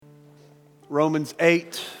Romans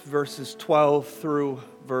 8, verses 12 through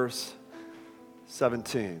verse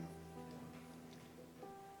 17.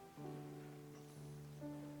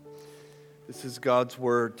 This is God's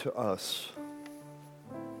word to us.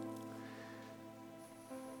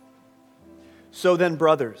 So then,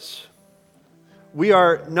 brothers, we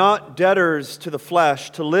are not debtors to the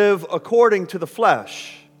flesh to live according to the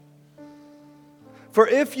flesh. For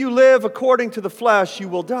if you live according to the flesh, you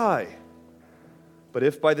will die. But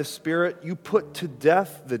if by the Spirit you put to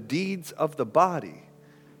death the deeds of the body,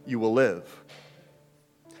 you will live.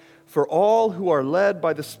 For all who are led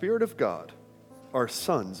by the Spirit of God are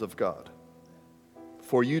sons of God.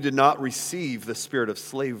 For you did not receive the spirit of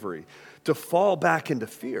slavery to fall back into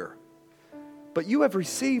fear, but you have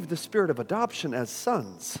received the spirit of adoption as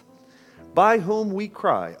sons, by whom we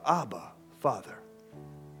cry, Abba, Father.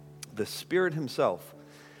 The Spirit Himself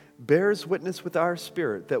bears witness with our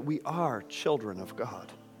spirit that we are children of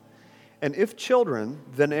God. And if children,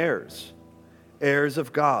 then heirs, heirs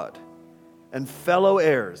of God, and fellow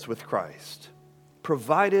heirs with Christ,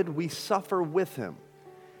 provided we suffer with Him,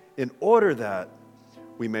 in order that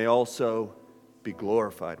we may also be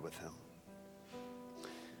glorified with Him.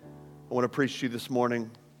 I want to preach to you this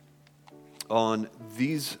morning on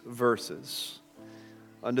these verses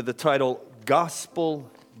under the title,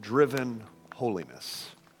 Gospel-Driven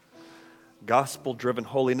Holiness. Gospel-driven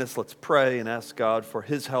holiness. Let's pray and ask God for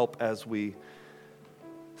His help as we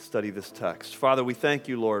study this text. Father, we thank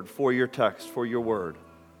you, Lord, for your text, for your word.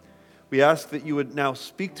 We ask that you would now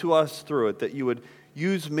speak to us through it, that you would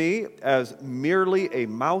use me as merely a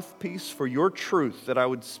mouthpiece for your truth, that I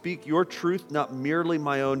would speak your truth, not merely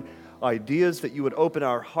my own ideas, that you would open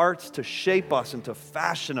our hearts to shape us and to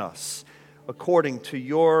fashion us according to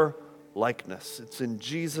your likeness. It's in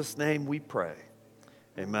Jesus' name we pray.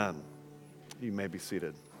 Amen. You may be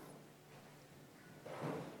seated.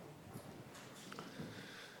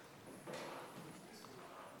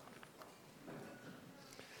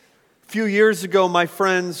 A few years ago, my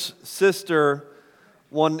friend's sister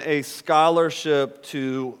won a scholarship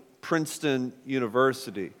to Princeton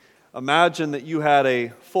University. Imagine that you had a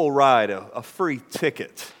full ride, a free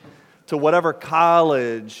ticket to whatever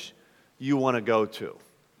college you want to go to.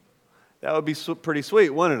 That would be pretty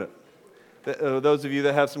sweet, wouldn't it? Those of you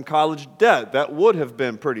that have some college debt, that would have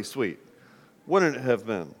been pretty sweet, wouldn't it have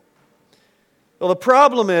been? Well, the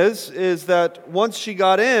problem is that once she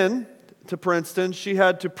got in to Princeton, she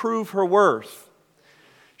had to prove her worth.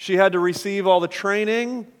 She had to receive all the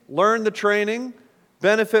training, learn the training,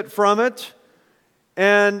 benefit from it,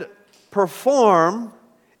 and perform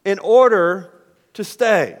in order to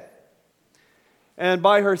stay. And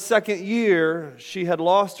by her second year, she had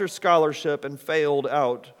lost her scholarship and failed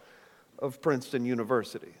out of Princeton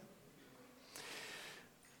University.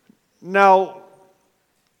 Now,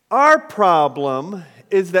 our problem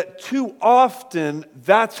is that too often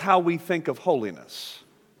that's how we think of holiness.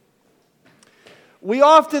 We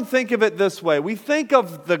often think of it this way. We think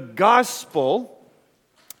of the gospel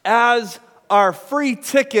as our free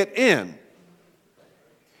ticket in.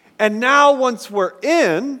 And now once we're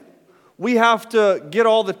in, we have to get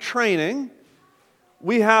all the training.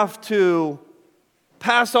 We have to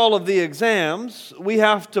pass all of the exams, we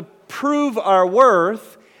have to prove our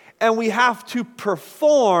worth, and we have to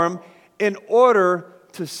perform in order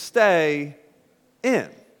to stay in.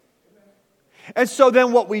 And so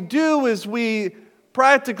then what we do is we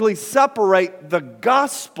practically separate the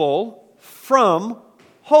gospel from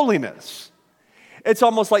holiness. It's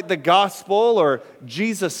almost like the gospel or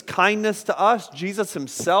Jesus' kindness to us, Jesus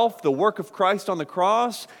Himself, the work of Christ on the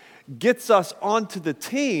cross, gets us onto the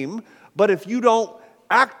team, but if you don't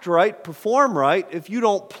act right, perform right, if you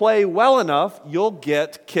don't play well enough, you'll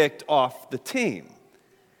get kicked off the team.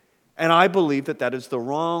 And I believe that that is the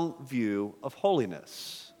wrong view of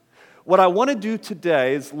holiness. What I want to do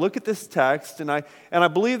today is look at this text, and I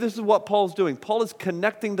believe this is what Paul's doing. Paul is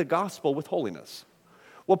connecting the gospel with holiness.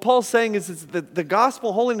 What Paul's saying is that the gospel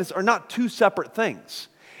and holiness are not two separate things.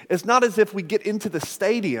 It's not as if we get into the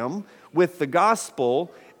stadium with the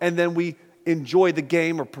gospel and then we enjoy the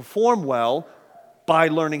game or perform well by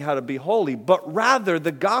learning how to be holy, but rather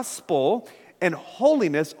the gospel and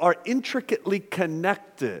holiness are intricately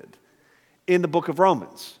connected in the book of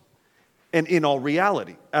Romans and in all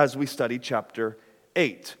reality as we study chapter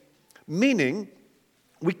 8. Meaning,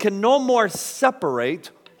 we can no more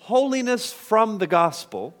separate holiness from the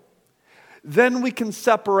gospel than we can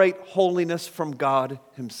separate holiness from God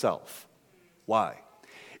Himself. Why?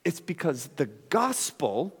 It's because the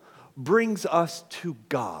gospel brings us to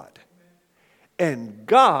God. And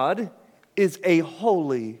God is a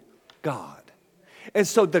holy God. And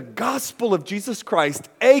so the gospel of Jesus Christ,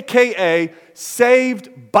 a.k.a.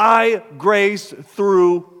 saved by grace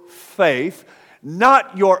through faith,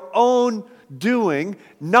 not your own doing,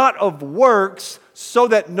 not of works, so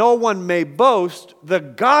that no one may boast, the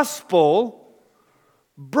gospel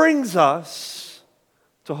brings us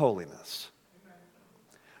to holiness.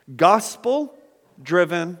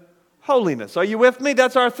 Gospel-driven holiness. Are you with me?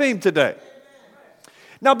 That's our theme today.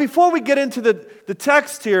 Now, before we get into the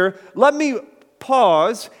text here, let me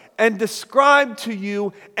pause and describe to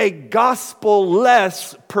you a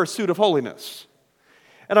gospel-less pursuit of holiness.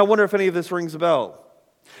 And I wonder if any of this rings a bell.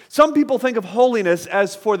 Some people think of holiness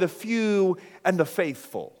as for the few and the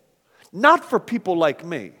faithful, not for people like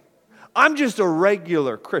me. I'm just a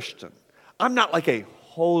regular Christian. I'm not like a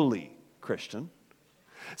holy Christian.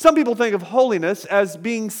 Some people think of holiness as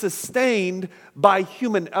being sustained by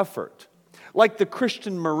human effort, like the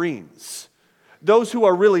Christian Marines, those who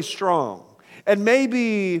are really strong. And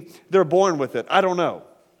maybe they're born with it, I don't know.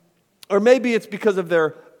 Or maybe it's because of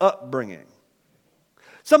their upbringing.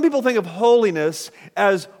 Some people think of holiness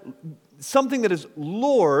as something that is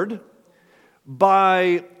lured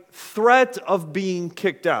by threat of being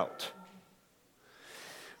kicked out.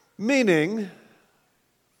 Meaning,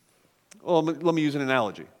 well, let me use an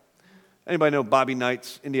analogy. Anybody know Bobby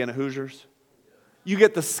Knight's Indiana Hoosiers? You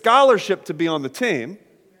get the scholarship to be on the team,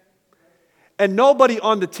 and nobody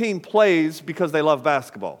on the team plays because they love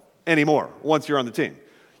basketball anymore once you're on the team.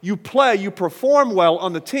 You play, you perform well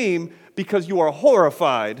on the team because you are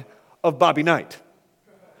horrified of Bobby Knight.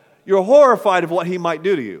 You're horrified of what he might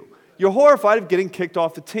do to you. You're horrified of getting kicked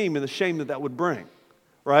off the team and the shame that would bring,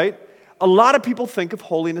 right? A lot of people think of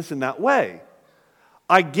holiness in that way.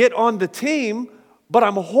 I get on the team, but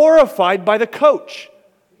I'm horrified by the coach.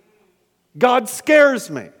 God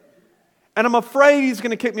scares me. And I'm afraid he's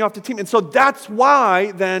going to kick me off the team. And so that's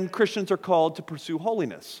why then Christians are called to pursue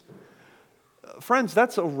holiness. Friends,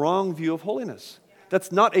 that's a wrong view of holiness.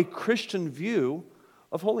 That's not a Christian view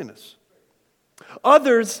of holiness.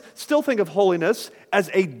 Others still think of holiness as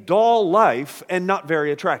a dull life and not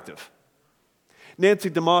very attractive. Nancy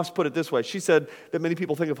DeMoss put it this way. She said that many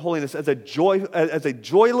people think of holiness as a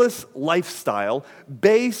joyless lifestyle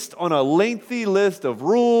based on a lengthy list of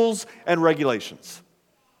rules and regulations.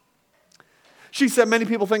 She said many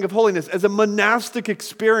people think of holiness as a monastic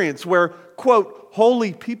experience where, quote,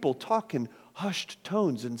 holy people talk in hushed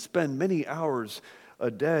tones and spend many hours a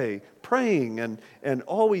day praying and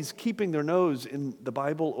always keeping their nose in the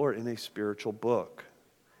Bible or in a spiritual book.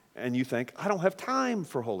 And you think, I don't have time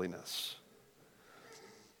for holiness.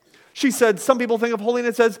 She said some people think of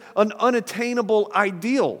holiness as an unattainable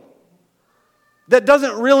ideal that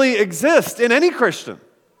doesn't really exist in any Christian,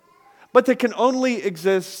 but that can only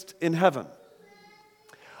exist in heaven.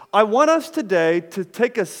 I want us today to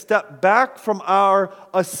take a step back from our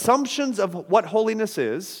assumptions of what holiness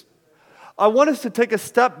is. I want us to take a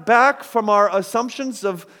step back from our assumptions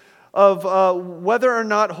of whether or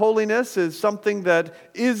not holiness is something that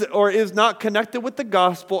is or is not connected with the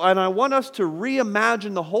gospel, and I want us to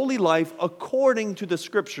reimagine the holy life according to the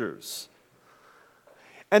Scriptures.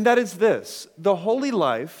 And that is this: the holy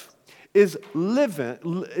life is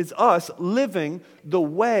us living the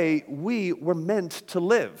way we were meant to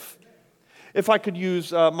live. If I could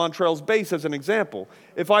use Montreal's bass as an example,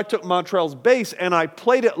 if I took Montreal's bass and I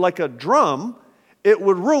played it like a drum, it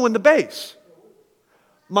would ruin the bass.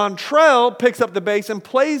 Montreal picks up the bass and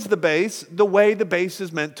plays the bass the way the bass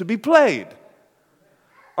is meant to be played.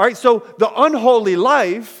 All right, so the unholy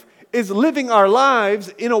life is living our lives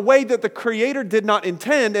in a way that the Creator did not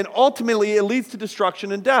intend, and ultimately it leads to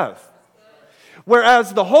destruction and death.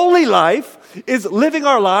 Whereas the holy life is living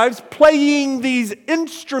our lives playing these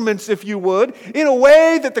instruments, if you would, in a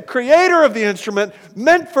way that the creator of the instrument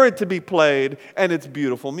meant for it to be played, and it's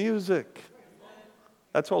beautiful music.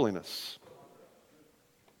 That's holiness.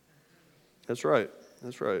 That's right.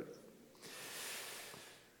 That's right.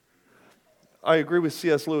 I agree with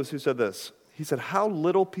C.S. Lewis, who said this. He said, how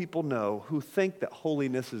little people know who think that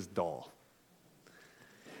holiness is dull.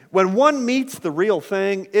 When one meets the real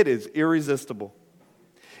thing, it is irresistible.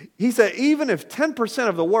 He said, even if 10%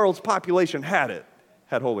 of the world's population had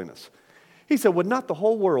holiness, he said, would not the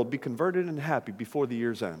whole world be converted and happy before the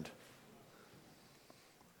year's end?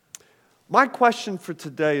 My question for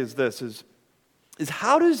today is this, is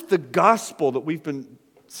how does the gospel that we've been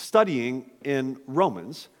studying in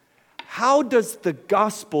Romans, how does the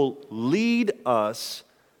gospel lead us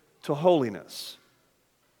to holiness?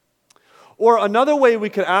 Or another way we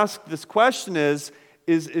could ask this question is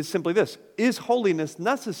simply this: is holiness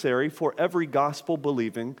necessary for every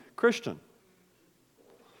gospel-believing Christian?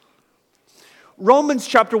 Romans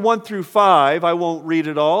chapter 1 through 5, I won't read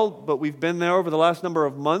it all, but we've been there over the last number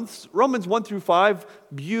of months. Romans 1 through 5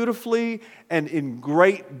 beautifully and in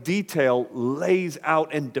great detail lays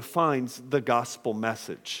out and defines the gospel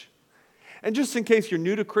message. And just in case you're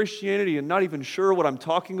new to Christianity and not even sure what I'm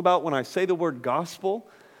talking about when I say the word gospel,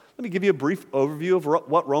 let me give you a brief overview of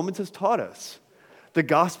what Romans has taught us. The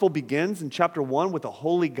gospel begins in chapter 1 with a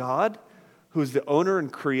holy God who is the owner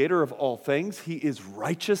and creator of all things. He is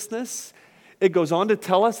righteousness. It goes on to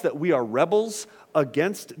tell us that we are rebels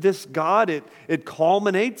against this God. It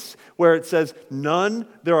culminates where it says,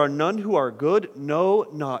 there are none who are good, no,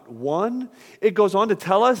 not one. It goes on to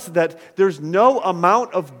tell us that there's no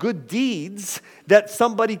amount of good deeds that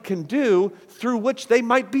somebody can do through which they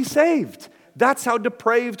might be saved. That's how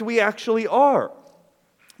depraved we actually are.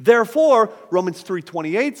 Therefore, Romans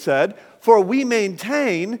 3:28 said, for we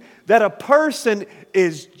maintain that a person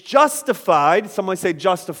is justified. Somebody say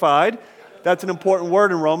justified. That's an important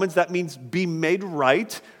word in Romans. That means be made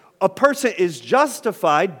right. A person is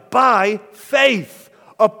justified by faith,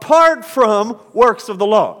 apart from works of the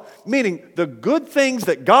law. Meaning, the good things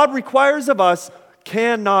that God requires of us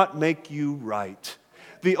cannot make you right.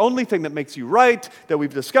 The only thing that makes you right, that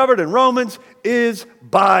we've discovered in Romans, is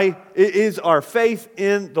our faith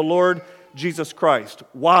in the Lord Jesus Christ.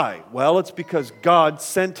 Why? Well, it's because God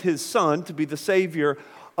sent His Son to be the Savior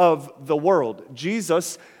of the world.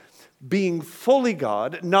 Jesus, being fully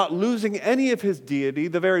God, not losing any of His deity,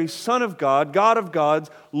 the very Son of God of gods,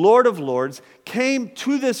 Lord of lords, came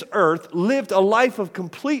to this earth, lived a life of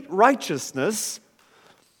complete righteousness,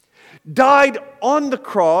 died on the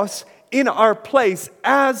cross in our place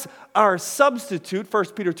as our substitute.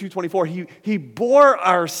 1 Peter 2:24, he bore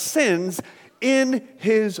our sins in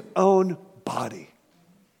His own body.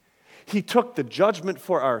 He took the judgment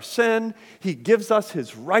for our sin. He gives us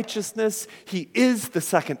His righteousness. He is the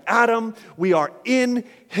second Adam. We are in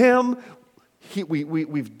Him.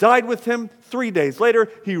 We've died with Him. 3 days later,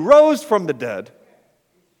 He rose from the dead.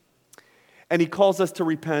 And He calls us to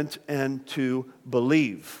repent and to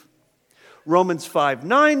believe. Romans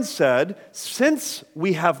 5:9 said, since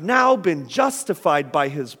we have now been justified by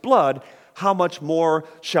His blood, how much more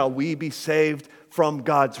shall we be saved from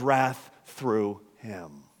God's wrath through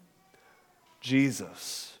Him?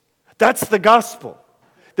 Jesus. That's the gospel.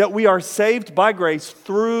 That we are saved by grace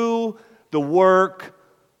through the work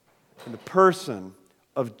and the person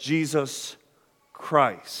of Jesus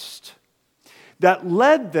Christ. That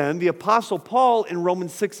led then the Apostle Paul in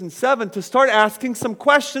Romans 6 and 7 to start asking some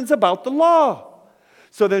questions about the law.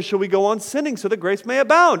 So then shall we go on sinning so that grace may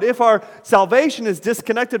abound? If our salvation is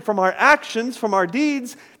disconnected from our actions, from our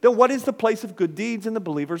deeds, then what is the place of good deeds in the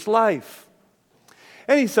believer's life?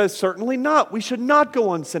 And he says, certainly not. We should not go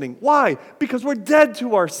on sinning. Why? Because we're dead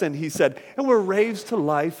to our sin, he said, and we're raised to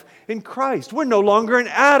life in Christ. We're no longer in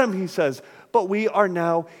Adam, he says, but we are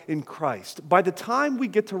now in Christ. By the time we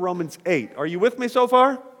get to Romans 8, are you with me so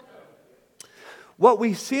far? What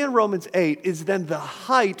we see in Romans 8 is then the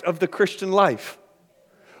height of the Christian life.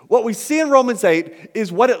 What we see in Romans 8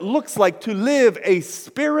 is what it looks like to live a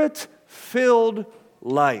Spirit-filled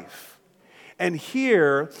life. And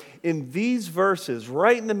here, in these verses,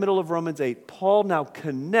 right in the middle of Romans 8, Paul now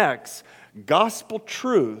connects gospel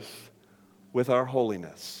truth with our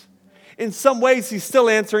holiness. In some ways, he's still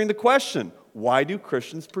answering the question, why do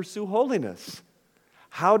Christians pursue holiness?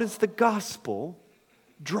 How does the gospel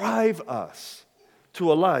drive us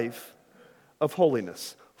to a life of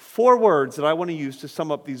holiness? 4 words that I want to use to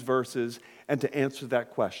sum up these verses and to answer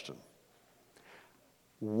that question.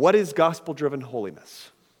 What is gospel-driven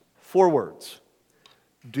holiness? 4 words.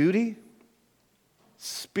 Duty,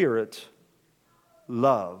 spirit,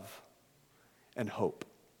 love, and hope.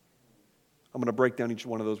 I'm going to break down each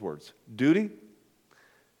one of those words. Duty,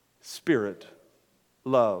 spirit,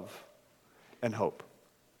 love, and hope.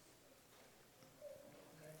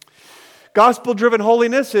 Gospel-driven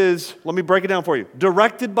holiness is, let me break it down for you,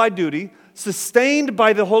 directed by duty, sustained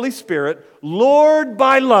by the Holy Spirit, lured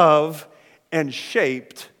by love, and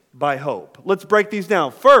shaped by hope. Let's break these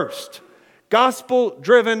down. First,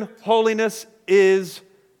 gospel-driven holiness is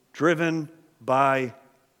driven by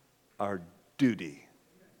our duty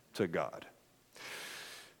to God.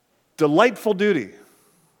 Delightful duty,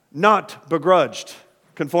 not begrudged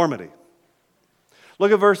conformity.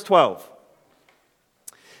 Look at verse 12.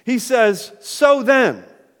 He says, so then.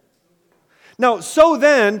 Now, so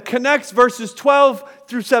then connects verses 12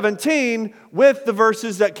 through 17 with the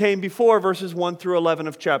verses that came before, verses 1 through 11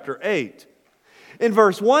 of chapter 8. In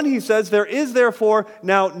verse 1, he says, there is therefore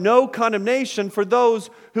now no condemnation for those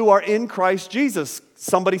who are in Christ Jesus.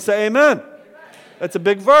 Somebody say amen. That's a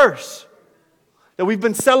big verse that we've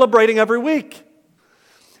been celebrating every week.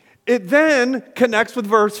 It then connects with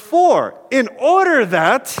verse 4. In order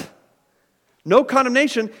that, no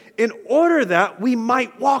condemnation, in order that we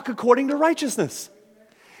might walk according to righteousness.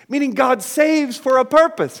 Meaning God saves for a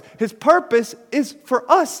purpose. His purpose is for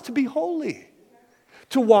us to be holy,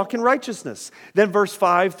 to walk in righteousness. Then verse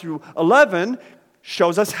 5 through 11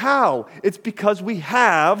 shows us how. It's because we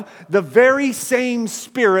have the very same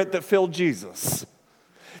Spirit that filled Jesus.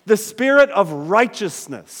 The Spirit of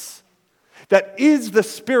righteousness. That is the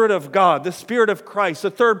Spirit of God, the Spirit of Christ,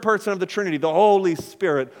 the third person of the Trinity, the Holy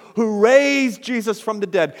Spirit, who raised Jesus from the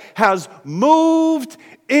dead, has moved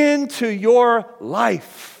into your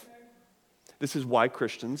life. This is why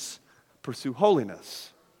Christians pursue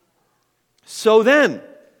holiness. So then,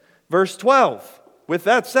 verse 12, with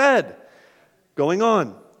that said, going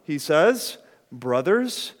on, he says,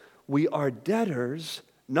 brothers, we are debtors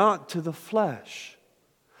not to the flesh,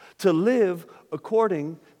 to live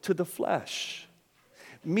according to the flesh.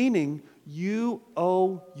 Meaning, you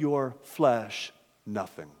owe your flesh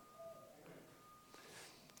nothing.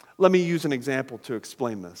 Let me use an example to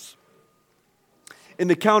explain this. In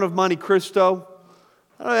the Count of Monte Cristo,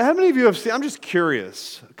 how many of you have seen, I'm just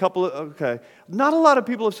curious, not a lot of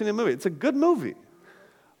people have seen the movie. It's a good movie.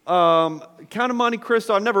 Count of Monte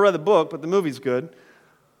Cristo, I've never read the book, but the movie's good.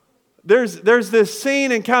 There's this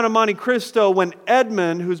scene in Count of Monte Cristo when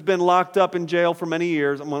Edmund, who's been locked up in jail for many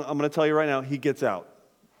years, I'm going to tell you right now, he gets out.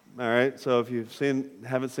 All right? So if you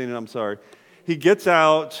haven't seen it, I'm sorry. He gets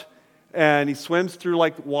out, and he swims through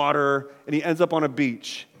like water, and he ends up on a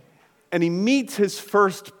beach. And he meets his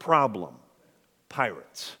first problem,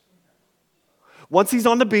 pirates. Once he's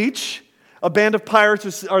on the beach, a band of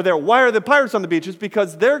pirates are there. Why are the pirates on the beach? It's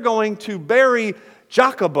because they're going to bury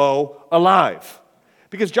Jacobo alive.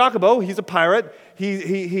 Because Jacobo, he's a pirate.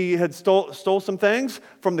 He had stole some things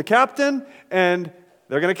from the captain, and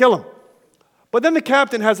they're going to kill him. But then the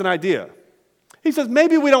captain has an idea. He says,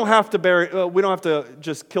 maybe we don't have to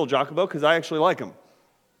just kill Jacobo because I actually like him.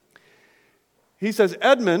 He says,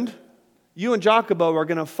 Edmund, you and Jacobo are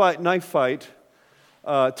going to knife fight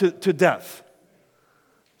to death.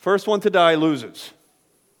 First one to die loses.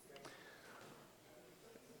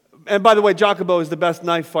 And by the way, Jacobo is the best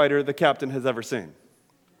knife fighter the captain has ever seen.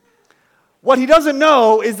 What he doesn't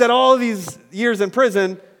know is that all these years in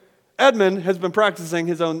prison, Edmund has been practicing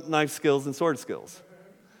his own knife skills and sword skills.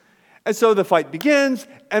 And so the fight begins,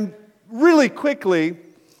 and really quickly,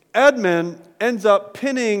 Edmund ends up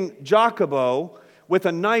pinning Jacobo with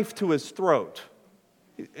a knife to his throat.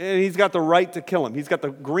 And he's got the right to kill him. He's got the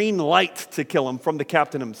green light to kill him from the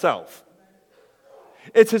captain himself.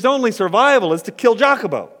 It's his only survival is to kill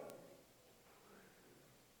Jacobo.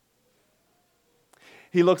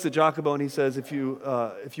 He looks at Jacobo and he says, if you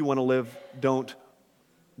want to live, don't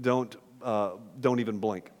even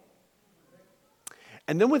blink.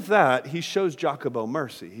 And then with that, he shows Jacobo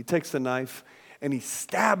mercy. He takes the knife and he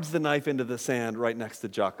stabs the knife into the sand right next to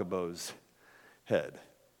Jacobo's head.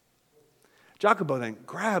 Jacobo then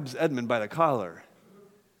grabs Edmund by the collar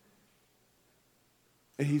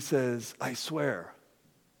and he says, I swear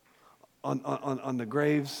on the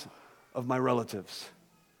graves of my relatives,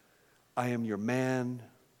 I am your man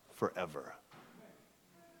forever.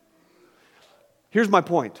 Here's my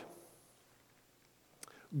point.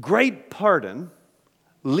 Great pardon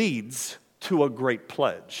leads to a great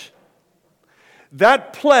pledge.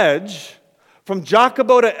 That pledge from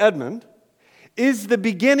Jacobo to Edmund is the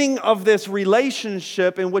beginning of this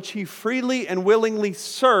relationship in which he freely and willingly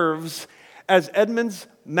serves as Edmund's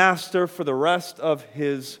master for the rest of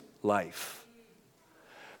his life.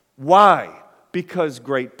 Why? Because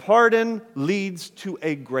great pardon leads to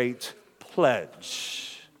a great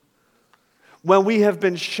pledge. When we have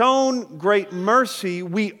been shown great mercy,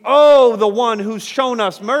 we owe the one who's shown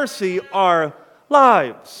us mercy our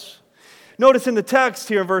lives. Notice in the text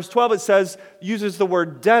here in verse 12 it uses the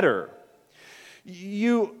word debtor.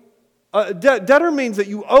 Debtor means that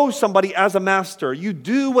you owe somebody as a master. You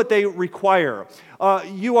do what they require.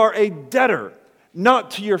 You are a debtor,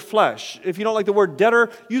 not to your flesh. If you don't like the word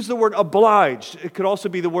debtor, use the word obliged. It could also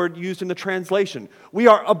be the word used in the translation. We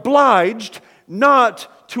are obliged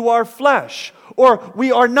not to our flesh, or we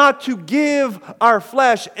are not to give our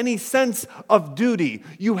flesh any sense of duty.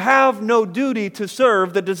 You have no duty to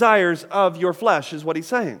serve the desires of your flesh, is what he's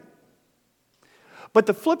saying. But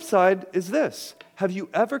the flip side is this. Have you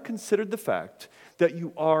ever considered the fact that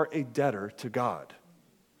you are a debtor to God?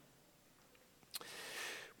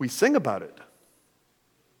 We sing about it.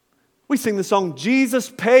 We sing the song, Jesus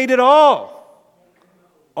paid it all.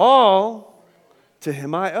 All to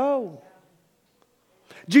him I owe.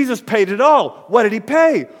 Jesus paid it all. What did he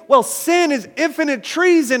pay? Well, sin is infinite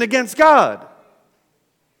treason against God.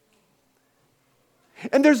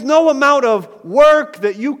 And there's no amount of work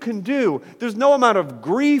that you can do. There's no amount of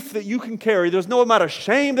grief that you can carry. There's no amount of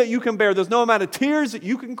shame that you can bear. There's no amount of tears that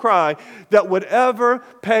you can cry that would ever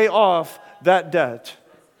pay off that debt.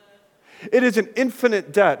 It is an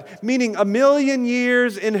infinite debt, meaning 1,000,000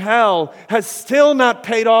 years in hell has still not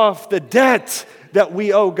paid off the debt that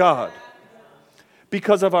we owe God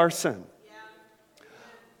because of our sin.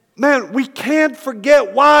 Man, we can't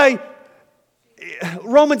forget why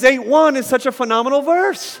Romans 8:1 is such a phenomenal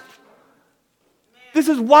verse. This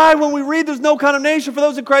is why when we read there's no condemnation for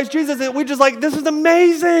those in Christ Jesus, we just like, this is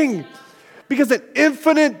amazing. Because an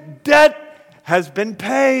infinite debt has been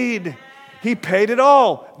paid. He paid it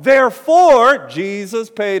all. Therefore, Jesus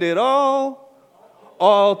paid it all.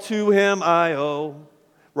 All to him I owe.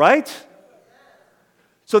 Right?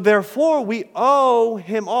 So therefore, we owe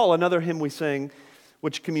him all. Another hymn we sing,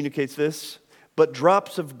 which communicates this. But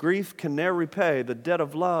drops of grief can ne'er repay the debt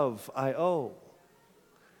of love I owe.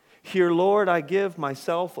 Here, Lord, I give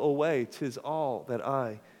myself away. 'Tis all that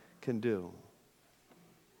I can do.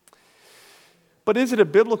 But is it a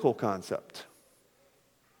biblical concept?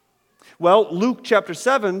 Well, Luke chapter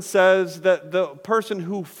 7 says that the person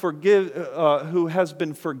who has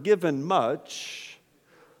been forgiven much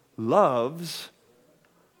loves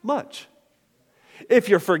much. If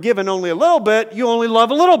you're forgiven only a little bit, you only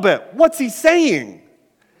love a little bit. What's he saying?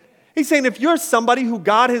 He's saying if you're somebody who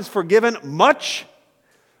God has forgiven much,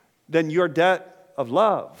 then your debt of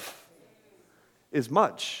love is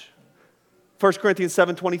much. 1 Corinthians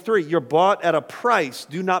 7:23, you're bought at a price.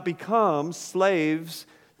 Do not become slaves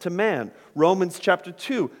to man. Romans chapter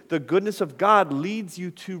 2, the goodness of God leads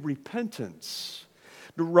you to repentance.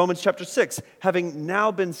 Romans chapter 6, having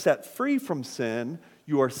now been set free from sin,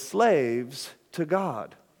 you are slaves to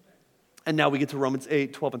God. And now we get to Romans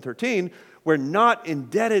 8:12 and 13. We're not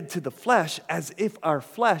indebted to the flesh as if our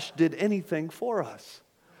flesh did anything for us.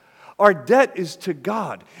 Our debt is to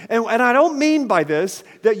God. And I don't mean by this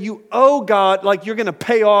that you owe God like you're going to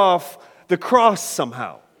pay off the cross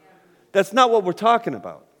somehow. That's not what we're talking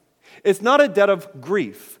about. It's not a debt of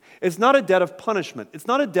grief. It's not a debt of punishment. It's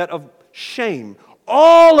not a debt of shame.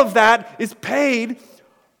 All of that is paid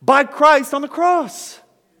by Christ on the cross.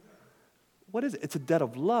 What is it? It's a debt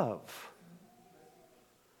of love.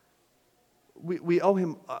 We owe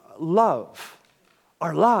him love,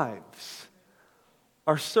 our lives,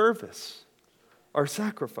 our service, our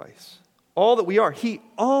sacrifice, all that we are. He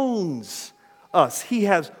owns us. He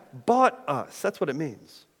has bought us. That's what it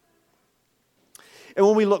means. And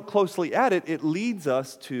when we look closely at it, it leads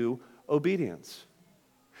us to obedience.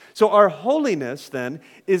 So our holiness then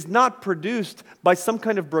is not produced by some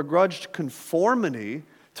kind of begrudged conformity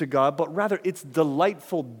to God, but rather it's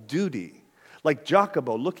delightful duty. Like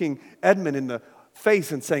Jacobo looking Edmund in the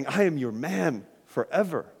face and saying, I am your man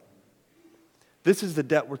forever. This is the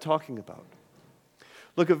debt we're talking about.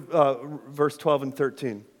 Look at verse 12 and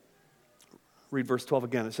 13. Read verse 12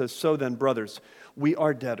 again. It says, so then, brothers, we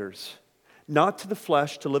are debtors, not to the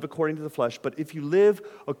flesh, to live according to the flesh, but if you live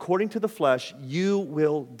according to the flesh, you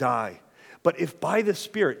will die. But if by the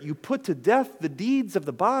Spirit you put to death the deeds of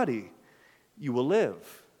the body, you will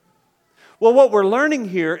live. Well, what we're learning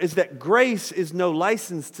here is that grace is no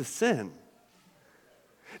license to sin.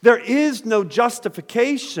 There is no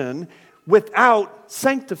justification without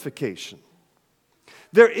sanctification.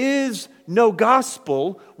 There is no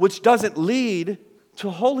gospel which doesn't lead to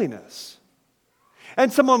holiness.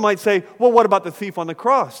 And someone might say, well, what about the thief on the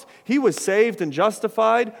cross? He was saved and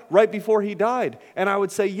justified right before he died. And I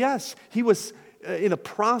would say, yes, he was in a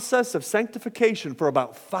process of sanctification for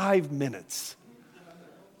about 5 minutes.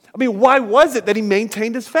 I mean, why was it that he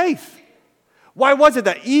maintained his faith? Why was it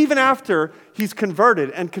that even after he's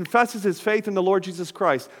converted and confesses his faith in the Lord Jesus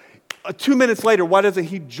Christ, 2 minutes later, why doesn't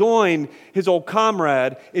he join his old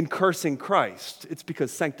comrade in cursing Christ? It's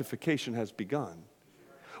because sanctification has begun.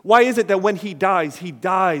 Why is it that when he dies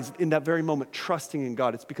in that very moment trusting in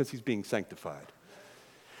God? It's because he's being sanctified.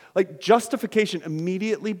 Like justification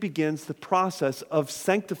immediately begins the process of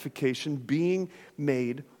sanctification being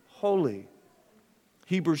made holy.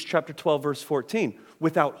 Hebrews chapter 12, verse 14.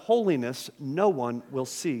 Without holiness, no one will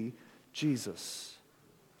see Jesus.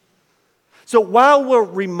 So while we're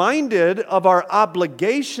reminded of our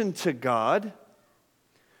obligation to God,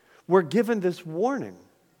 we're given this warning.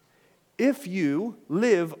 If you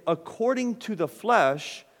live according to the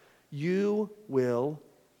flesh, you will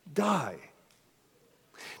die.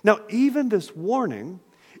 Now, even this warning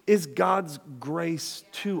is God's grace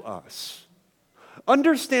to us.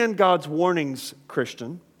 Understand God's warnings,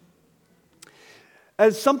 Christian,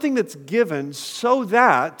 as something that's given so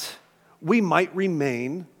that we might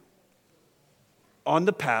remain on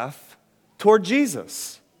the path toward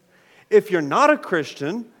Jesus. If you're not a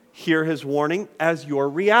Christian, hear his warning as your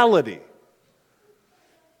reality.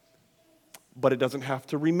 But it doesn't have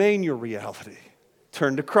to remain your reality.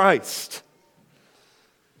 Turn to Christ.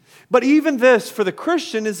 But even this, for the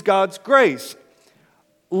Christian, is God's grace.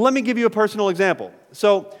 Let me give you a personal example.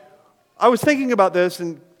 So I was thinking about this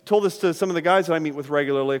and told this to some of the guys that I meet with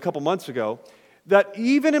regularly a couple months ago, that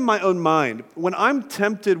even in my own mind, when I'm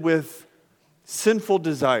tempted with sinful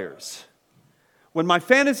desires, when my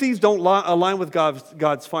fantasies don't align with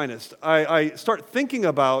God's finest, I start thinking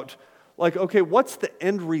about, like, okay, what's the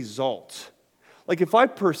end result? Like, if I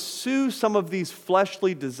pursue some of these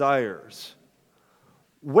fleshly desires,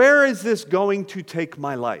 where is this going to take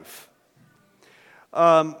my life?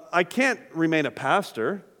 I can't remain a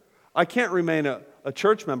pastor. I can't remain a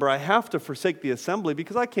church member. I have to forsake the assembly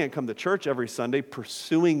because I can't come to church every Sunday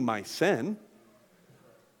pursuing my sin.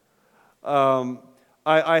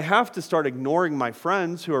 I have to start ignoring my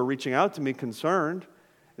friends who are reaching out to me concerned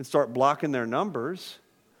and start blocking their numbers.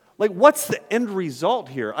 Like, what's the end result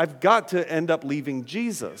here? I've got to end up leaving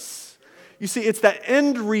Jesus. You see, it's that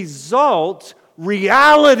end result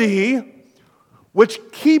reality which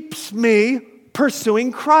keeps me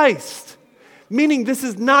pursuing Christ. Meaning this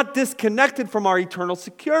is not disconnected from our eternal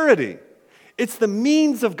security. It's the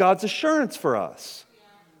means of God's assurance for us.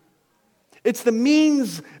 It's the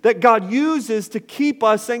means that God uses to keep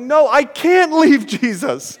us saying, no, I can't leave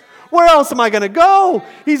Jesus. Where else am I going to go?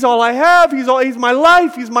 He's all I have. He's my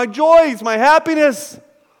life. He's my joy. He's my happiness.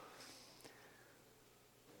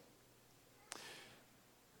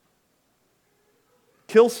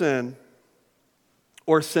 Kill sin,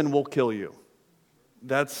 or sin will kill you.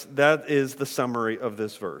 That is the summary of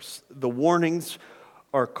this verse. The warnings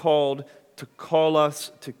are called to call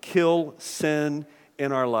us to kill sin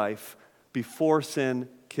in our life before sin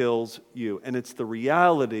kills you. And it's the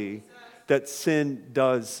reality that sin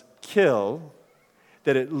does kill,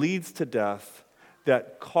 that it leads to death,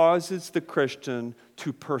 that causes the Christian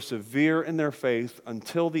to persevere in their faith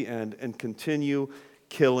until the end and continue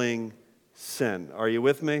killing sin. Are you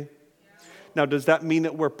with me? Now, does that mean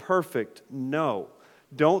that we're perfect? No.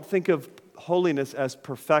 Don't think of holiness as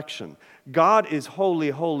perfection. God is holy,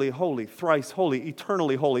 holy, holy, thrice holy,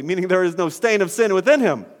 eternally holy, meaning there is no stain of sin within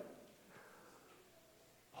him.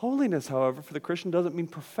 Holiness, however, for the Christian doesn't mean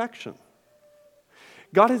perfection.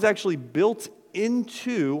 God has actually built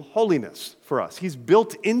into holiness for us. He's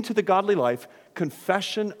built into the godly life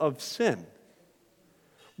confession of sin.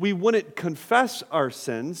 We wouldn't confess our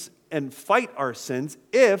sins and fight our sins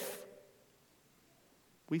if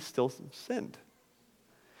we still sinned.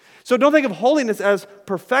 So don't think of holiness as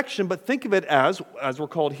perfection, but think of it as we're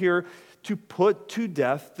called here, to put to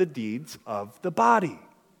death the deeds of the body.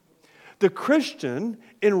 The Christian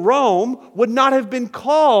in Rome would not have been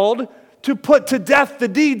called to put to death the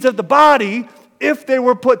deeds of the body if they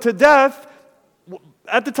were put to death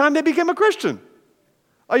at the time they became a Christian.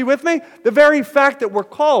 Are you with me? The very fact that we're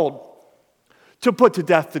called to put to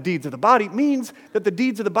death the deeds of the body means that the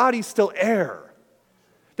deeds of the body still err.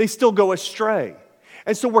 They still go astray.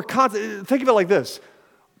 And so we're constantly, think of it like this.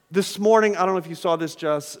 This morning, I don't know if you saw this,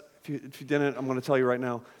 Jess. If you didn't, I'm going to tell you right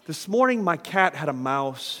now. This morning, my cat had a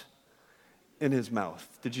mouse in his mouth.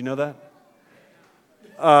 Did you know that?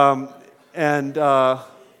 I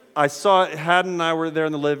saw it. Haddon and I were there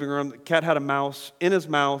in the living room. The cat had a mouse in his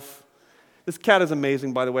mouth. This cat is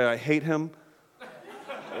amazing, by the way. I hate him.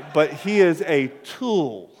 But he is a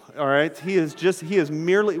tool, all right? He is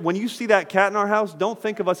merely, when you see that cat in our house, don't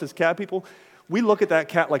think of us as cat people. We look at that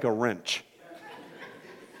cat like a wrench,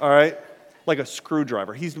 all right? Like a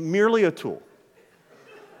screwdriver. He's merely a tool.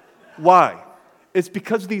 Why? It's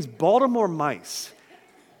because these Baltimore mice,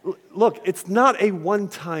 look, it's not a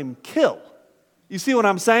one-time kill. You see what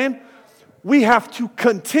I'm saying? We have to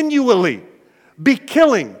continually be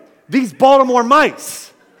killing these Baltimore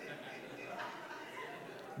mice.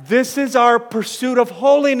 This is our pursuit of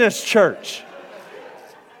holiness, church.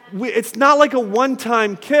 It's not like a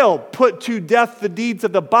one-time kill, put to death the deeds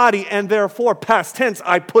of the body, and therefore, past tense,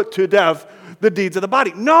 I put to death the deeds of the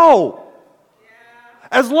body. No!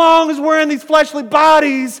 As long as we're in these fleshly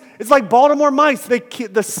bodies, it's like Baltimore mice.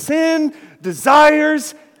 The sin,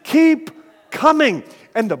 desires keep coming.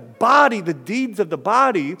 And the body, the deeds of the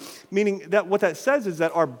body, meaning that what that says is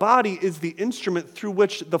that our body is the instrument through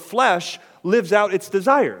which the flesh lives out its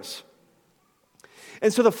desires.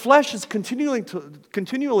 And so the flesh is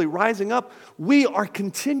continually rising up. We are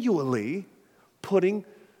continually putting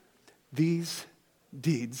these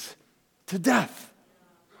deeds to death.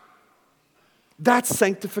 That's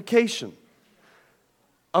sanctification.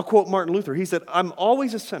 I'll quote Martin Luther. He said, I'm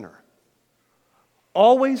always a sinner,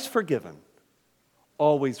 always forgiven,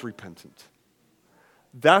 always repentant.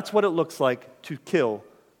 That's what it looks like to kill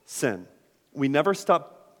sin. We never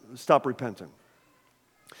stop repenting.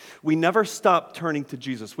 We never stop turning to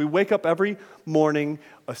Jesus. We wake up every morning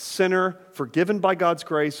a sinner, forgiven by God's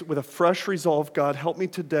grace, with a fresh resolve. God, help me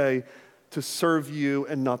today to serve you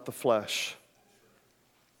and not the flesh.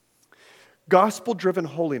 Gospel-driven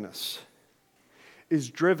holiness is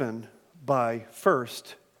driven by,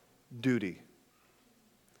 first, duty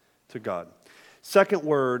to God. Second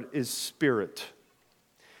word is spirit.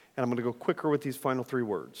 And I'm going to go quicker with these final three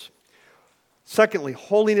words. Secondly,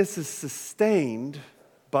 holiness is sustained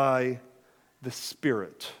by the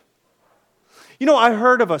Spirit. You know, I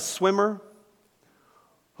heard of a swimmer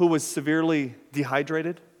who was severely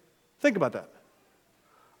dehydrated. Think about that.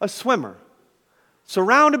 A swimmer,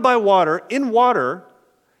 surrounded by water, in water,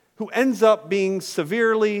 who ends up being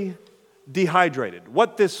severely dehydrated.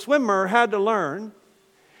 What this swimmer had to learn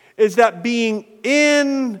is that being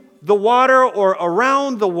in the water or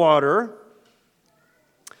around the water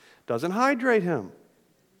doesn't hydrate him.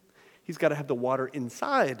 He's got to have the water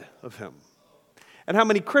inside of him. And how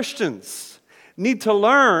many Christians need to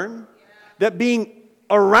learn that being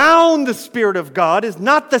around the Spirit of God is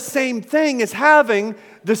not the same thing as having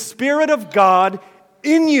the Spirit of God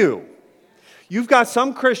in you. You've got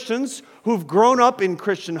some Christians who've grown up in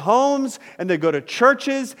Christian homes and they go to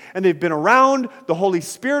churches and they've been around the Holy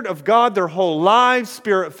Spirit of God their whole lives,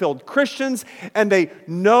 Spirit-filled Christians, and they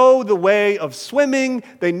know the way of swimming,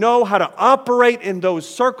 they know how to operate in those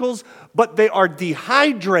circles, but they are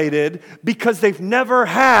dehydrated because they've never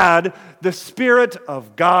had the Spirit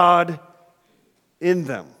of God in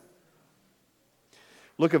them.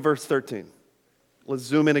 Look at verse 13. Let's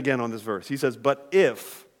zoom in again on this verse. He says, but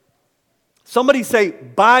if, somebody say,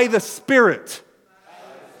 by the Spirit,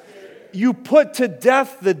 you put to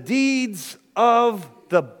death the deeds of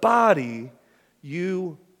the body,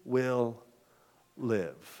 you will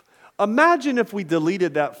live. Imagine if we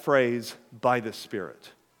deleted that phrase, by the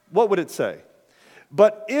Spirit. What would it say?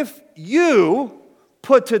 But if you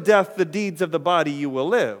put to death the deeds of the body, you will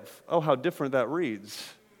live. Oh, how different that reads.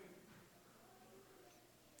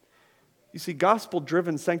 You see,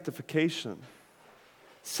 gospel-driven sanctification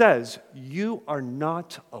says you are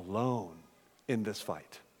not alone in this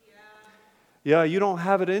fight. Yeah, you don't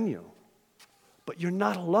have it in you, but you're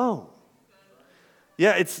not alone.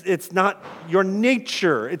 Yeah, it's not your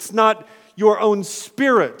nature. It's not your own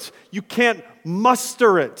spirit. You can't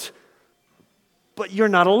muster it, but you're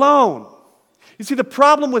not alone. You see, the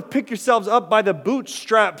problem with pick yourselves up by the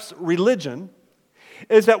bootstraps religion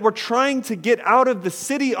is that we're trying to get out of the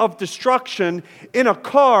city of destruction in a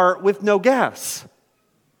car with no gas.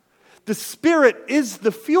 The Spirit is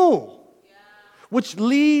the fuel, which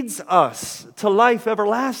leads us to life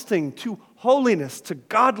everlasting, to holiness, to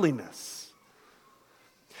godliness.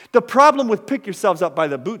 The problem with pick yourselves up by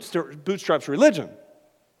the bootstraps religion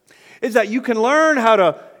is that you can learn how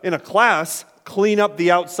to, in a class, clean up the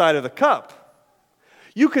outside of the cup.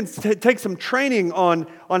 You can take some training on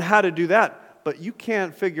how to do that, but you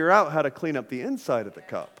can't figure out how to clean up the inside of the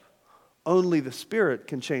cup. Only the Spirit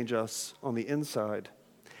can change us on the inside.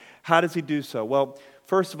 How does He do so? Well,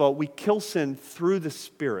 first of all, we kill sin through the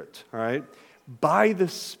Spirit, all right? By the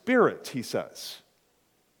Spirit, He says.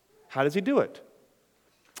 How does He do it?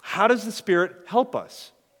 How does the Spirit help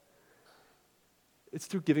us? It's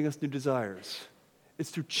through giving us new desires. It's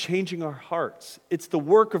through changing our hearts. It's the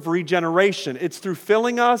work of regeneration. It's through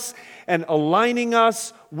filling us and aligning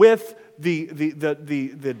us with the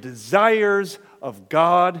desires of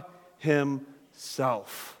God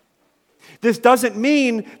Himself. This doesn't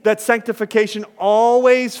mean that sanctification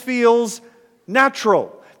always feels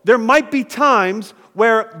natural. There might be times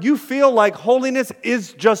where you feel like holiness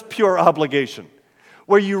is just pure obligation,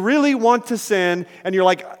 where you really want to sin and you're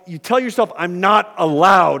like, you tell yourself, I'm not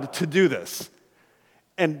allowed to do this.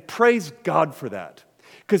 And praise God for that.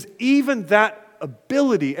 Because even that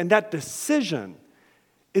ability and that decision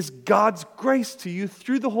is God's grace to you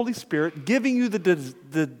through the Holy Spirit, giving you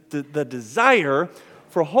the desire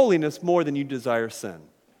for holiness more than you desire sin.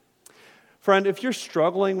 Friend, if you're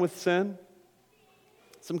struggling with sin,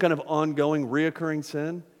 some kind of ongoing, reoccurring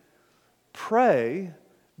sin, pray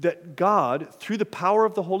that God, through the power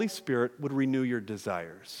of the Holy Spirit, would renew your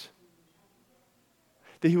desires.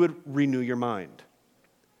 That He would renew your mind.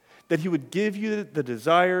 That He would give you the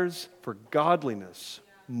desires for godliness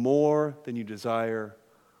more than you desire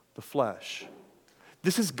the flesh.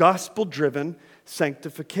 This is gospel-driven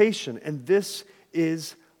sanctification, and this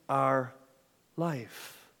is our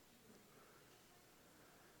life.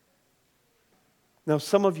 Now,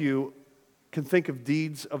 some of you can think of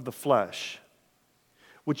deeds of the flesh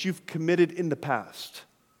which you've committed in the past,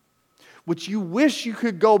 which you wish you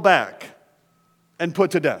could go back and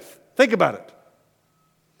put to death. Think about it.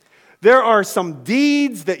 There are some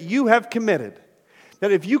deeds that you have committed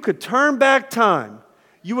that if you could turn back time,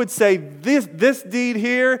 you would say, this deed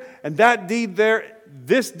here and that deed there,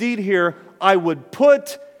 this deed here, I would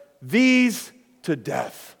put these to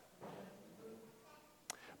death.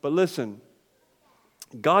 But listen,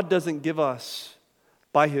 God doesn't give us,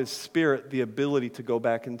 by His Spirit, the ability to go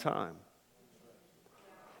back in time.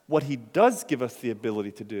 What He does give us the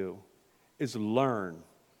ability to do is learn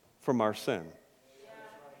from our sin.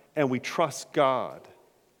 And we trust God,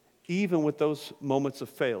 even with those moments of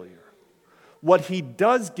failure. What He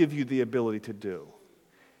does give you the ability to do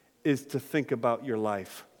is to think about your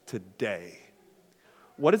life today.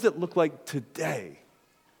 What does it look like today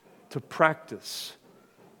to practice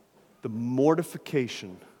the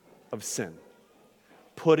mortification of sin,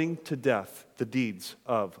 putting to death the deeds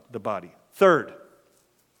of the body? Third,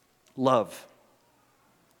 love.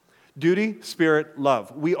 Duty, spirit,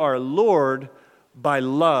 love. We are lured by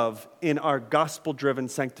love in our gospel-driven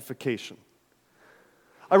sanctification.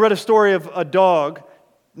 I read a story of a dog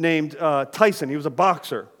named Tyson. He was a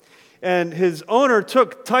boxer. And his owner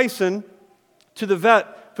took Tyson to the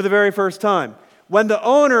vet for the very first time. When the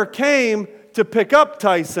owner came to pick up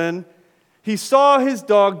Tyson, he saw his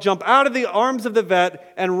dog jump out of the arms of the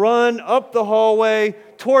vet and run up the hallway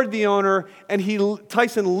toward the owner, and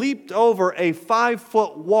Tyson leaped over a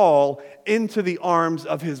 5-foot wall into the arms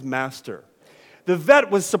of his master. The vet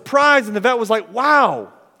was surprised, and the vet was like,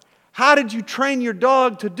 wow, how did you train your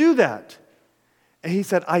dog to do that? And he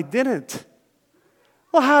said, I didn't.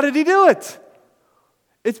 Well, how did he do it?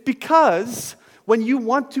 It's because when you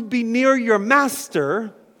want to be near your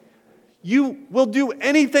master, you will do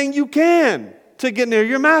anything you can to get near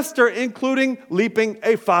your master, including leaping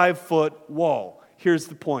a 5-foot wall. Here's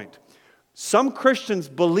the point. Some Christians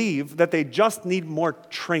believe that they just need more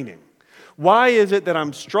training. Why is it that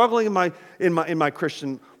I'm struggling in my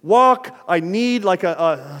Christian walk? I need like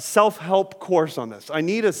a self-help course on this. I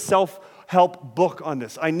need a self-help book on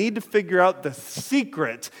this. I need to figure out the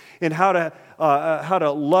secret in how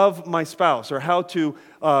to love my spouse, or how to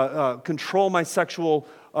control my sexual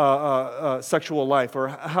life, or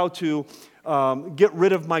how to get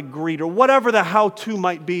rid of my greed, or whatever the how-to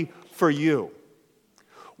might be for you.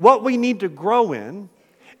 What we need to grow in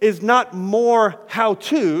is not more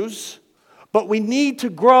how-tos, but we need to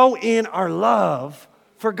grow in our love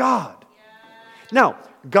for God. Now,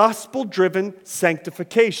 gospel-driven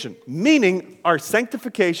sanctification, meaning our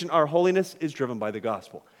sanctification, our holiness is driven by the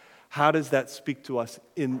gospel. How does that speak to us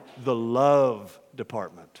in the love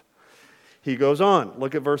department? He goes on.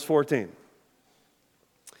 Look at verse 14.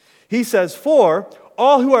 He says, for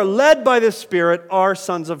all who are led by the Spirit are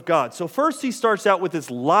sons of God. So first he starts out with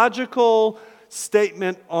this logical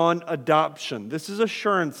statement on adoption. This is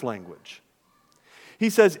assurance language. He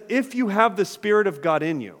says, if you have the Spirit of God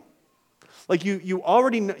in you, like you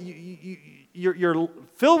already know, you're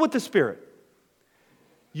filled with the Spirit,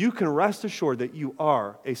 you can rest assured that you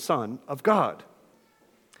are a son of God.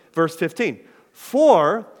 Verse 15,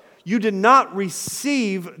 for you did not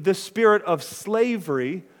receive the spirit of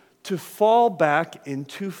slavery to fall back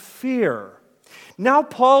into fear. Now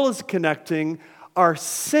Paul is connecting our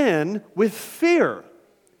sin with fear.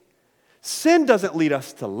 Sin doesn't lead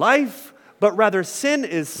us to life, but rather sin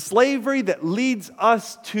is slavery that leads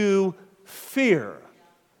us to fear.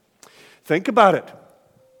 Think about it.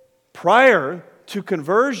 Prior to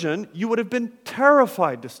conversion, you would have been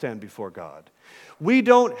terrified to stand before God. We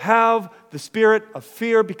don't have the spirit of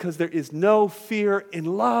fear because there is no fear in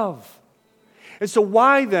love. And so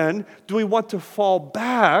why then do we want to fall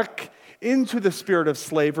back into the spirit of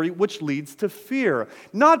slavery, which leads to fear?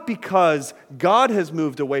 Not because God has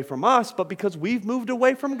moved away from us, but because we've moved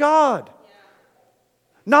away from God.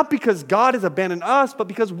 Not because God has abandoned us, but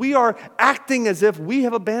because we are acting as if we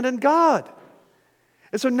have abandoned God.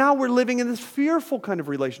 And so now we're living in this fearful kind of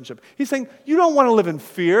relationship. He's saying, you don't want to live in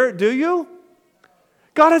fear, do you?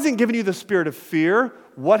 God hasn't given you the spirit of fear.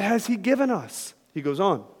 What has He given us? He goes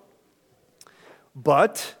on.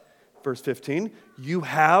 But, verse 15, you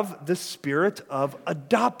have the spirit of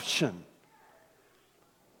adoption.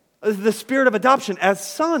 The spirit of adoption as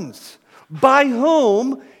sons, by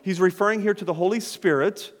whom, he's referring here to the Holy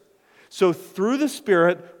Spirit. So through the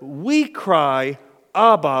Spirit, we cry,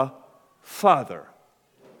 Abba, Father.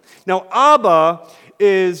 Now, Abba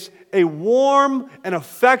is a warm and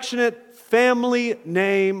affectionate family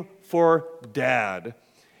name for dad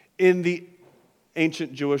in the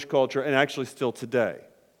ancient Jewish culture, and actually still today.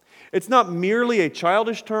 It's not merely a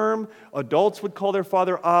childish term. Adults would call their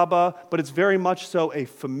father Abba, but it's very much so a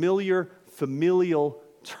familial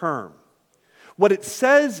term. What it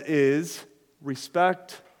says is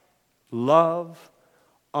respect, love,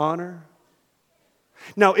 honor.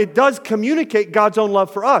 Now, it does communicate God's own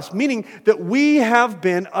love for us, meaning that we have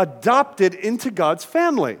been adopted into God's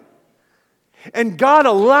family. And God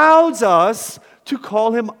allows us to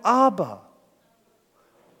call him Abba.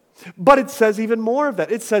 But it says even more of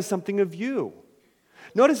that. It says something of you.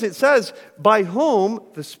 Notice it says, by whom,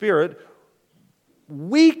 the Spirit,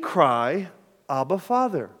 we cry, Abba,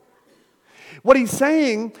 Father. What he's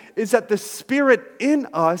saying is that the Spirit in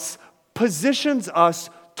us positions us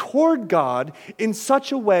toward God in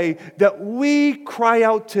such a way that we cry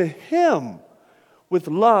out to him with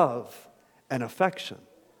love and affection.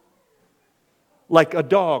 Like a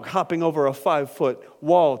dog hopping over a 5-foot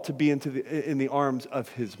wall to be in the arms of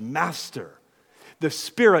his master. The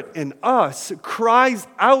Spirit in us cries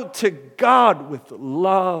out to God with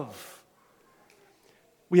love.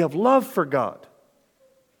 We have love for God.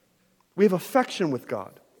 We have affection with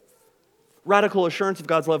God. Radical assurance of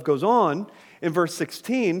God's love goes on in verse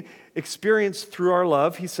 16. Experienced through our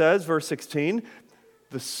love, he says, verse 16,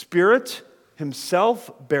 the Spirit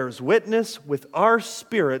himself bears witness with our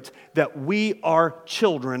spirit that we are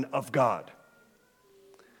children of God.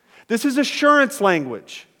 This is assurance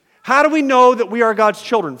language. How do we know that we are God's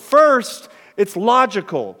children? First, it's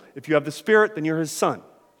logical. If you have the Spirit, then you're his son.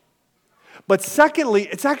 But secondly,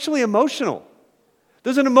 it's actually emotional.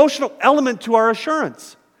 There's an emotional element to our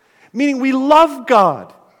assurance, meaning we love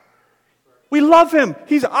God. We love him.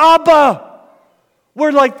 He's Abba.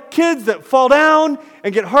 We're like kids that fall down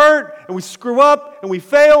and get hurt, and we screw up, and we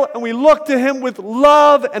fail, and we look to him with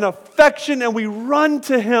love and affection, and we run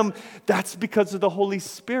to him. That's because of the Holy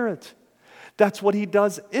Spirit. That's what he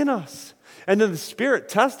does in us. And then the Spirit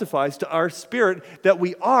testifies to our spirit that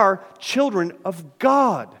we are children of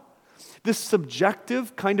God. This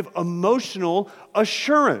subjective kind of emotional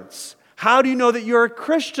assurance. How do you know that you're a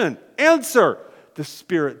Christian? Answer, the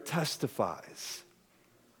Spirit testifies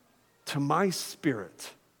to my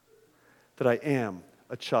spirit that I am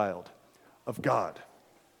a child of God.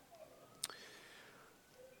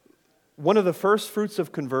 One of the first fruits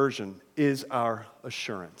of conversion is our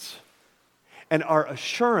assurance. And our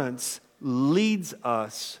assurance leads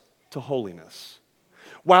us to holiness.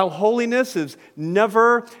 While holiness is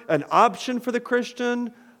never an option for the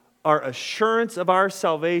Christian, our assurance of our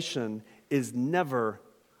salvation is never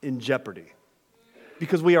in jeopardy.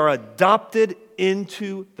 Because we are adopted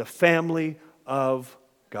into the family of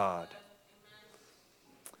God.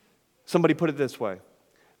 Somebody put it this way.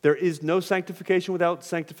 There is no sanctification without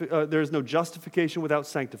there is no justification without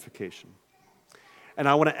sanctification. And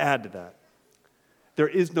I want to add to that. There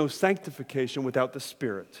is no sanctification without the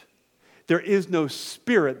Spirit. There is no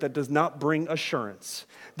Spirit that does not bring assurance.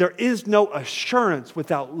 There is no assurance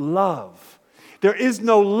without love. There is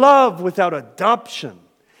no love without adoption.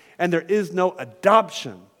 And there is no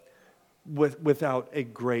adoption without a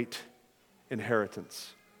great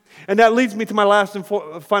inheritance. And that leads me to my last and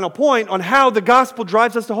final point on how the gospel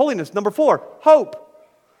drives us to holiness. Number 4, hope.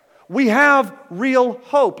 We have real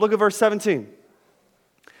hope. Look at verse 17.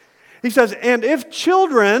 He says, and if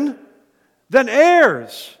children, then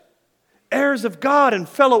heirs, heirs of God and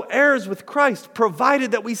fellow heirs with Christ,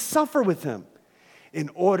 provided that we suffer with him, in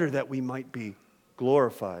order that we might be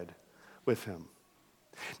glorified with him.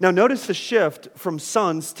 Now notice the shift from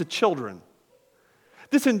sons to children.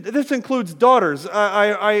 This includes daughters.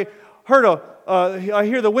 I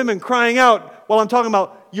hear the women crying out while I'm talking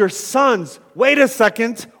about your sons. Wait a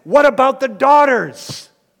second, what about the daughters?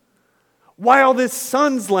 Why all this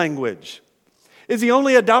sons language? Is he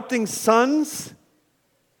only adopting sons?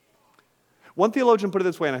 One theologian put it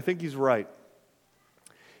this way, and I think he's right.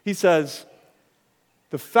 He says,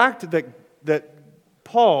 the fact that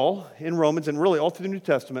Paul, in Romans, and really all through the New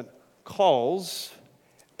Testament, calls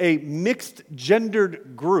a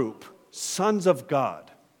mixed-gendered group sons of God,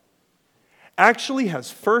 actually has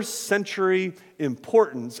first-century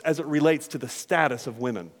importance as it relates to the status of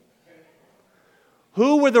women.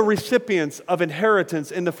 Who were the recipients of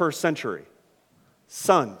inheritance in the first century?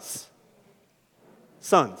 Sons.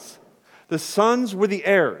 Sons. The sons were the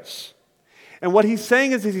heirs. And what he's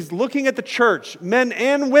saying is he's looking at the church, men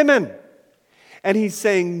and women, and he's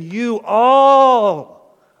saying, you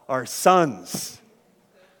all are sons.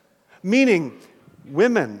 Meaning,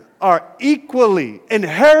 women are equally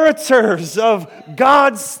inheritors of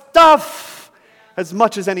God's stuff as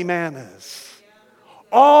much as any man is.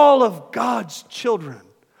 All of God's children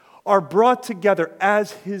are brought together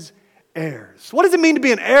as his heirs. What does it mean to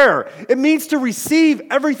be an heir? It means to receive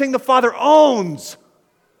everything the Father owns.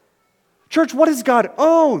 Church, what does God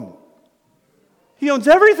own? He owns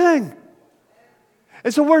everything.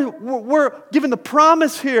 And so we're given the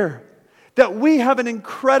promise here that we have an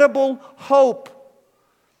incredible hope.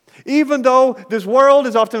 Even though this world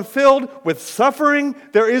is often filled with suffering,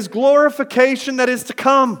 there is glorification that is to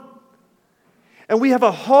come. And we have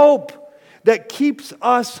a hope that keeps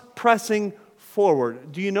us pressing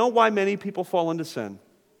forward. Do you know why many people fall into sin?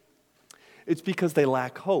 It's because they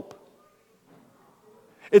lack hope.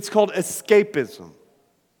 It's called escapism.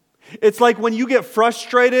 It's like when you get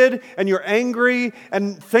frustrated and you're angry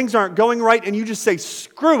and things aren't going right and you just say,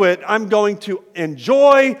 screw it, I'm going to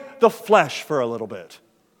enjoy the flesh for a little bit.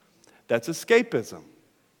 That's escapism.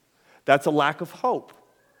 That's a lack of hope.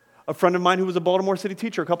 A friend of mine who was a Baltimore City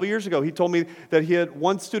teacher a couple years ago, he told me that he had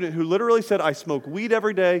one student who literally said, I smoke weed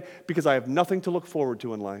every day because I have nothing to look forward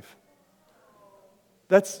to in life.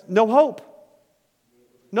 That's no hope.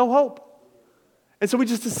 No hope. And so we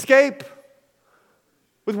just escape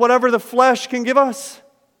with whatever the flesh can give us.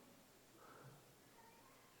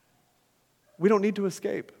 We don't need to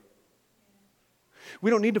escape.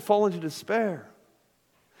 We don't need to fall into despair.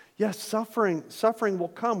 Yes, suffering will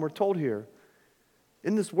come, we're told here.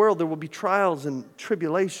 In this world, there will be trials and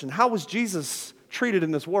tribulation. How was Jesus treated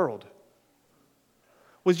in this world?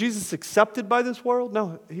 Was Jesus accepted by this world?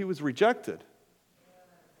 No, he was rejected.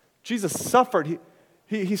 Jesus suffered.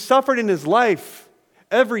 He suffered in his life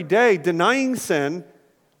every day, denying sin,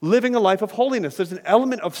 living a life of holiness. There's an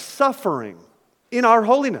element of suffering in our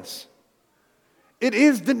holiness. It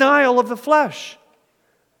is denial of the flesh.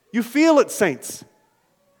 You feel it, saints.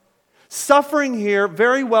 Suffering here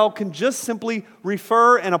very well can just simply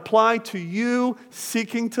refer and apply to you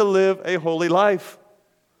seeking to live a holy life.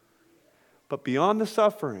 But beyond the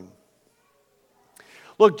suffering,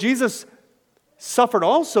 look, Jesus suffered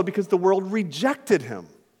also because the world rejected him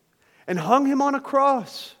and hung him on a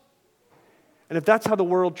cross. And if that's how the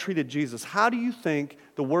world treated Jesus, how do you think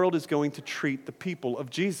the world is going to treat the people of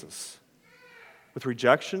Jesus? With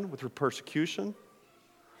rejection, with persecution,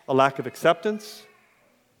 a lack of acceptance?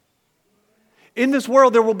 In this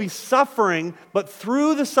world, there will be suffering, but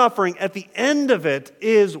through the suffering, at the end of it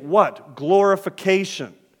is what?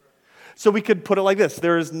 Glorification. So we could put it like this.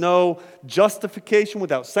 There is no justification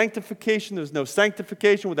without sanctification. There's no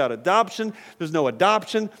sanctification without adoption. There's no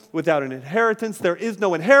adoption without an inheritance. There is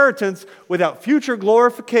no inheritance without future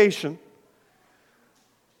glorification.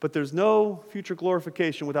 But there's no future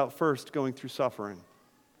glorification without first going through suffering.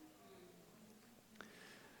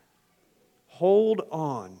 Hold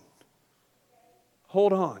on.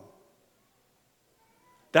 Hold on.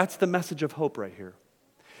 That's the message of hope right here.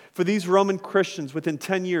 For these Roman Christians, within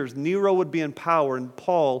 10 years, Nero would be in power and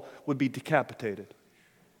Paul would be decapitated.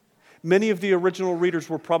 Many of the original readers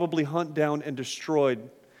were probably hunted down and destroyed,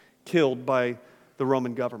 killed by the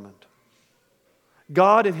Roman government.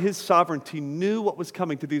 God in his sovereignty knew what was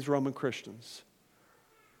coming to these Roman Christians.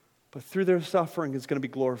 But through their suffering is going to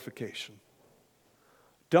be glorification.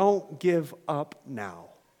 Don't give up now.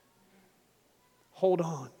 Hold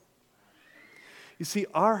on. You see,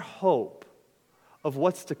 our hope of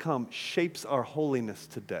what's to come shapes our holiness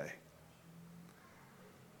today.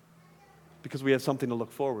 Because we have something to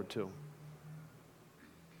look forward to.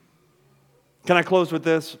 Can I close with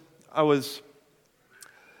this? I was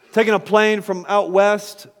taking a plane from out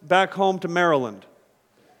west back home to Maryland.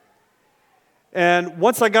 And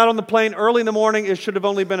once I got on the plane early in the morning, it should have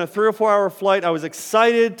only been a 3 or 4 hour flight. I was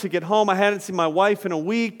excited to get home. I hadn't seen my wife in a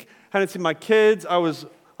week. Hadn't seen my kids. I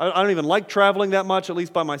don't even like traveling that much, at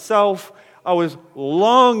least by myself. I was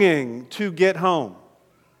longing to get home.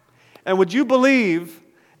 And would you believe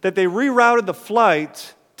that they rerouted the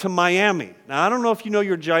flight to Miami? Now, I don't know if you know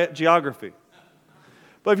your geography.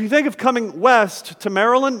 But if you think of coming west to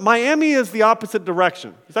Maryland, Miami is the opposite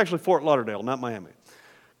direction. It's actually Fort Lauderdale, not Miami.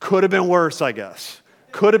 Could have been worse, I guess.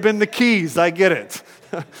 Could have been the Keys, I get it.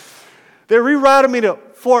 They rerouted me to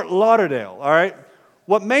Fort Lauderdale, all right?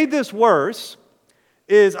 What made this worse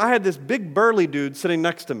is I had this big burly dude sitting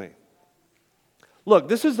next to me. Look,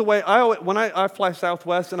 this is the way when I fly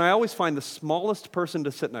Southwest, and I always find the smallest person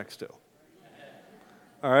to sit next to.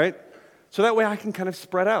 All right? So that way I can kind of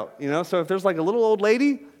spread out, you know? So if there's like a little old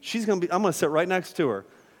lady, I'm going to sit right next to her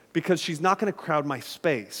because she's not going to crowd my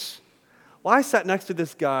space. Well, I sat next to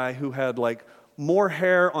this guy who had like more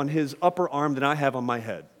hair on his upper arm than I have on my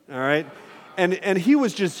head, all right? And he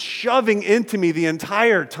was just shoving into me the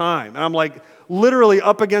entire time. And I'm like literally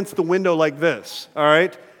up against the window like this, all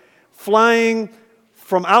right? Flying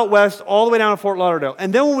from out west all the way down to Fort Lauderdale.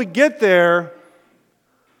 And then when we get there,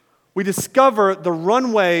 we discover the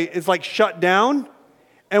runway is like shut down,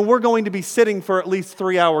 and we're going to be sitting for at least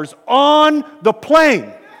 3 hours on the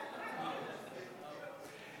plane.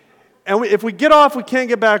 And if we get off, we can't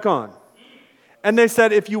get back on. And they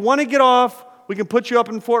said, if you want to get off, we can put you up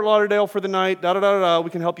in Fort Lauderdale for the night, we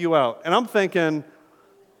can help you out. And I'm thinking,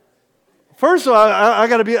 first of all, I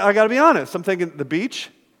gotta be honest. I'm thinking the beach,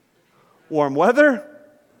 warm weather,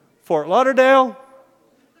 Fort Lauderdale.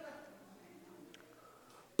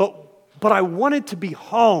 But I wanted to be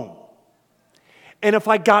home. And if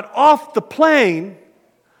I got off the plane,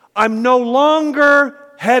 I'm no longer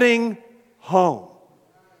heading home.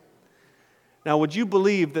 Now, would you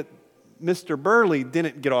believe that Mr. Burley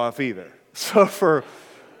didn't get off either? So for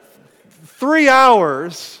 3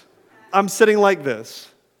 hours, I'm sitting like this,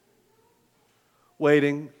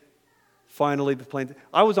 waiting. Finally, the plane.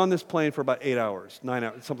 I was on this plane for about 8 hours, 9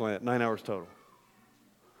 hours, something like that, 9 hours total.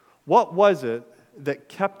 What was it that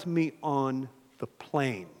kept me on the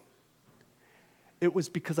plane? It was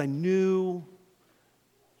because I knew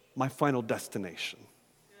my final destination.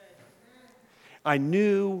 I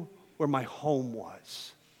knew where my home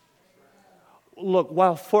was. Look,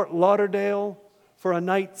 while Fort Lauderdale for a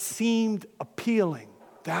night seemed appealing,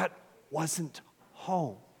 that wasn't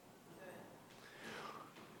home.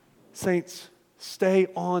 Saints, stay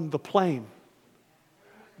on the plane.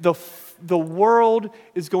 The world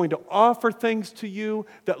is going to offer things to you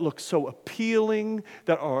that look so appealing,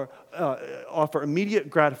 that offer immediate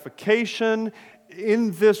gratification.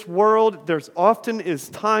 In this world, there's often is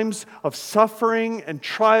times of suffering and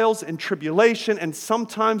trials and tribulation, and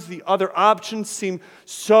sometimes the other options seem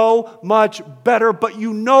so much better, but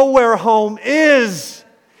you know where home is.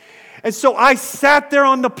 And so I sat there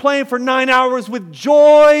on the plane for 9 hours with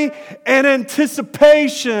joy and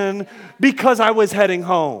anticipation because I was heading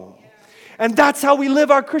home. And that's how we live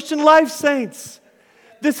our Christian life, saints.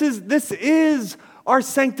 This is our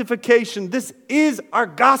sanctification. This is our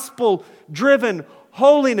gospel-driven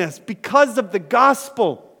holiness. Because of the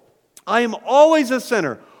gospel, I am always a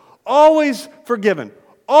sinner, always forgiven,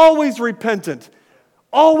 always repentant,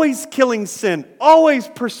 always killing sin, always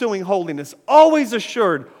pursuing holiness, always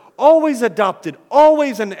assured, always adopted,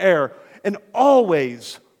 always an heir, and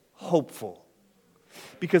always hopeful.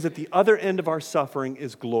 Because at the other end of our suffering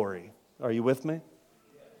is glory. Are you with me?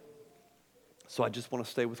 So I just want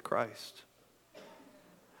to stay with Christ.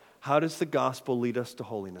 How does the gospel lead us to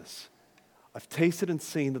holiness? I've tasted and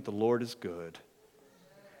seen that the Lord is good,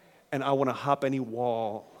 and I want to hop any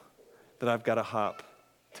wall that I've got to hop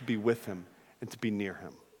to be with Him and to be near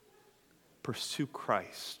Him. Pursue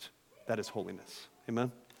Christ. That is holiness.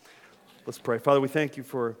 Amen? Let's pray. Father, we thank You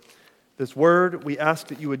for this word. We ask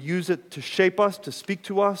that You would use it to shape us, to speak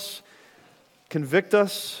to us, convict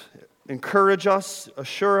us, encourage us,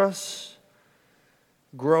 assure us,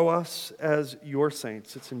 grow us as Your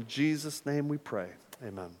saints. It's in Jesus' name we pray.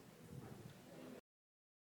 Amen.